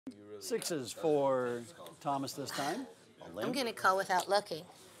Sixes for Thomas this time. I'm going to call without looking.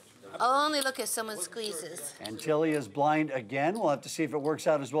 I'll only look if someone squeezes. And Tilly is blind again. We'll have to see if it works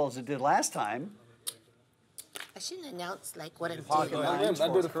out as well as it did last time. I shouldn't announce like what I'm Pocket doing. nines for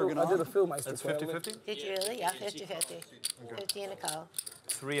Kurganov. I did a film. That's 50-50? Did you really? Yeah, 50-50. 50 and a call.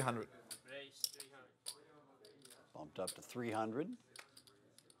 300. Bumped up to 300.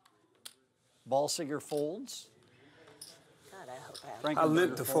 Ballsiger folds. God, I hope I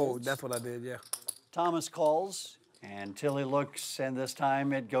lived to fold. That's what I did, yeah. Thomas calls, and Tilly looks, and this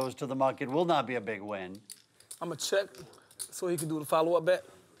time it goes to the muck. It will not be a big win. I'm going to check so he can do the follow-up bet.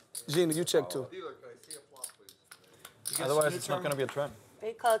 Gina, you check too. Otherwise, it's not going to be a trend.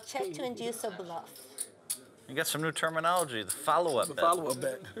 They call check to induce a bluff. You got some new terminology, the follow-up bet. The follow-up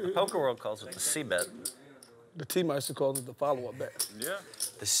bet. The poker world calls it the C-bet. The T-Meister calls it the follow-up bet. Yeah.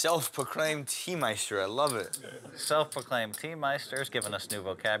 The self-proclaimed T-Meister, I love it. Self-proclaimed T-Meister's giving us new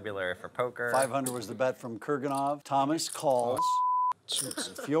vocabulary for poker. 500 was the bet from Kurganov. Thomas calls.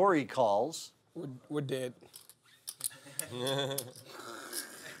 Fiore calls. We're dead.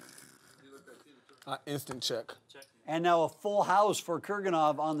 Instant check. And now a full house for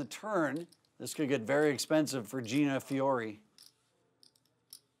Kurganov on the turn. This could get very expensive for Gina Fiore.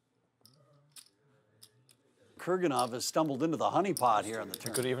 Kurganov has stumbled into the honeypot here on the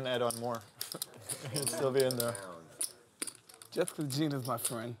turn. You could even add on more. It'd still be in there. Just because Gina's my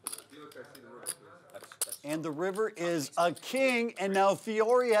friend. And the river is a king, and now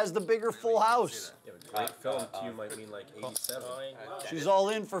Fiore has the bigger full house. Great film to you might mean like 87. She's all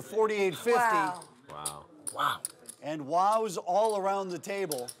in for 48.50. Wow. Wow. Wow. And wows all around the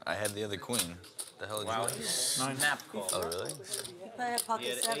table. I had the other queen. The hell did Wow, you snap call. Oh, really? You probably had You pocket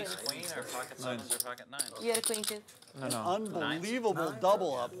had sevens. ace-queen or pocket sevens or pocket nines? You had a queen too? An unbelievable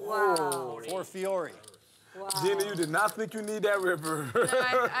double up for Fiore. Wow. Gina, you did not think you need that river. No,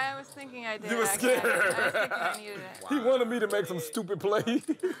 I was thinking I did. You were scared. I was thinking I needed it. He wanted me to make some stupid play.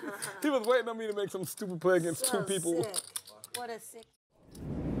 He was waiting on me to make some stupid play against two people. Sick. What a sick.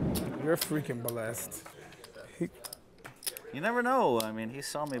 You're freaking blessed. You never know. I mean, he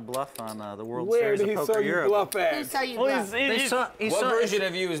saw me bluff on the World Where Series did of he Poker saw you Europe. bluff at? Who saw you bluff? What version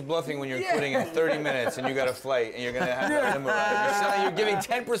of you is bluffing when you're quitting in 30 minutes and you got a flight and you're going to have to limit ride? You're giving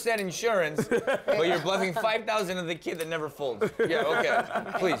 10% insurance, but you're bluffing 5,000 of the kid that never folds. Yeah,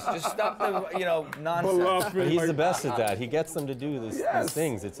 okay. Please, just stop the, nonsense. But he's the best at that. He gets them to do these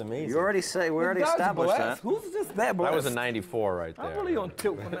things. It's amazing. We already established that. Who's just that blessed? That was a 94 right there. I'm really on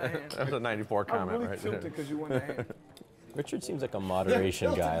tilt from that hand. That was a 94 comment I'm really right there. tilted because you won that hand. Richard seems like a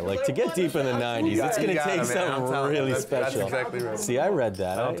moderation guy. Like, to get deep in the 90s, it's going to take something really special. That's exactly right. See, I read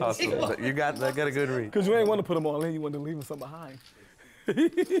that. Don't toss it. You got a good read. Because you ain't want to put them all in, you wanted to leave them some behind.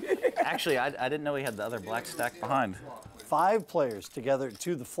 Actually, I didn't know he had the other black stack behind. 5 players together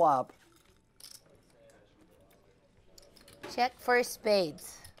to the flop. Check for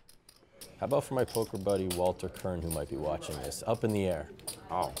spades. How about for my poker buddy, Walter Kern, who might be watching this? Up in the air.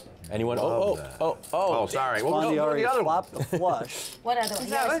 Oh. Anyone? Oh, sorry. Spondiari flopped the flush. What other one? Is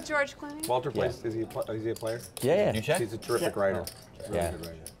that with George Clooney? Walter plays. Is he a player? Yeah. You check? He's a terrific writer. Yeah.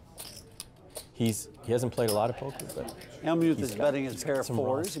 He hasn't played a lot of poker, but Helmuth is betting his pair of some raw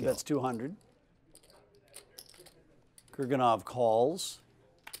fours. He bets 200. Kurganov calls.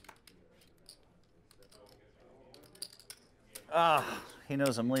 He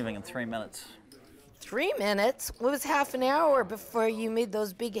knows I'm leaving in 3 minutes. 3 minutes? It was half an hour before you made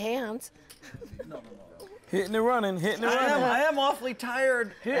those big hands. Hitting and running, hitting and running. I am awfully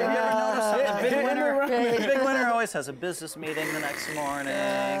tired. Have you ever noticed that? The big winner always has a business meeting the next morning.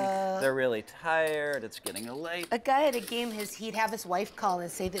 They're really tired. It's getting late. A guy at a game, he'd have his wife call and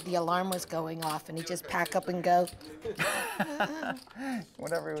say that the alarm was going off, and he'd just pack up and go.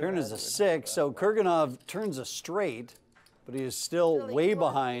 Whatever. Turn is a 6, so Kurganov turns a straight, but he is still way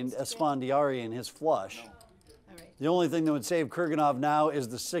behind Esfandiari in his flush. The only thing that would save Kurganov now is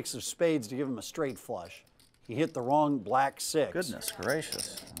the 6 of spades to give him a straight flush. He hit the wrong black 6. Goodness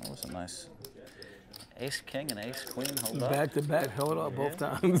gracious. That was a nice ace king and ace queen. Hold up. Back to back, held up both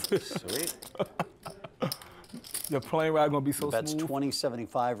times. Sweet. Your plane ride gonna be so That's smooth.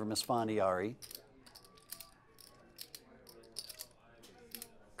 20.75 from Esfandiari.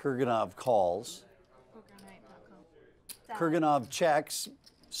 Kurganov calls. Kurganov checks,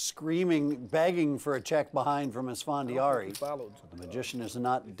 screaming, begging for a check behind from Esfandiari. The magician is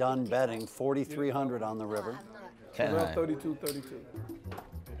not done betting. 4,300 on the river. 32.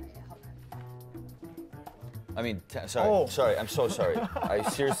 I mean, sorry, I'm so sorry. I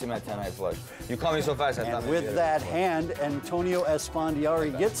seriously meant 10-high flush. You called me so fast, I thought. And with that hand, Antonio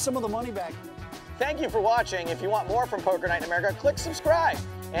Esfandiari gets some of the money back. Thank you for watching. If you want more from Poker Night in America, click subscribe.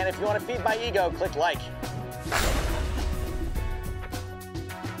 And if you want to feed my ego, click like.